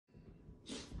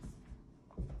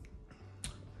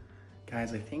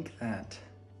Guys, I think that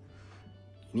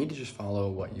you need to just follow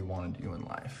what you want to do in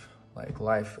life. Like,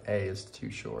 life, A, is too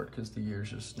short because the years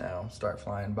just now start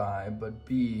flying by, but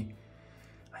B,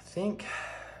 I think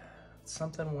it's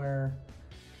something where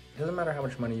it doesn't matter how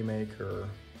much money you make or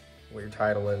what your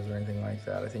title is or anything like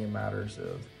that. I think it matters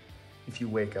of if you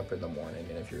wake up in the morning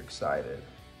and if you're excited.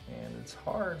 And it's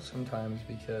hard sometimes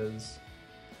because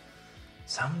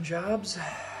some jobs,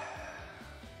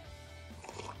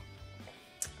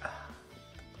 I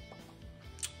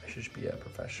should just be a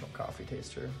professional coffee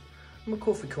taster. I'm a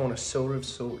coffee connoisseur of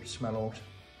sorts, my lord.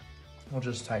 I'll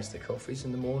just taste the coffees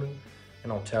in the morning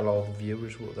and I'll tell all the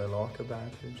viewers what they like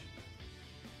about it.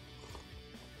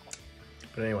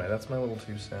 But anyway, that's my little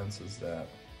 2 cents, is that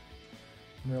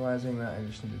I'm realizing that I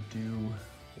just need to do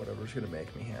whatever's gonna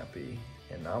make me happy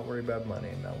and not worry about money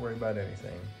and not worry about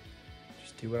anything.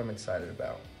 Just do what I'm excited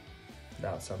about,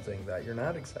 not something that you're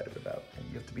not excited about and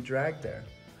you have to be dragged there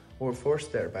or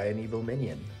forced there by an evil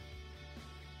minion.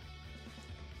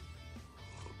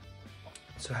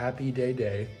 So happy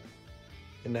day,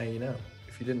 and now you know.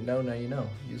 If you didn't know, now you know.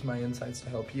 Use my insights to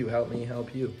help you. Help me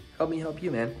help you. Help me help you,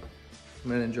 man.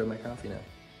 I'm gonna enjoy my coffee now.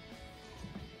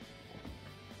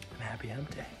 And happy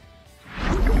hump day.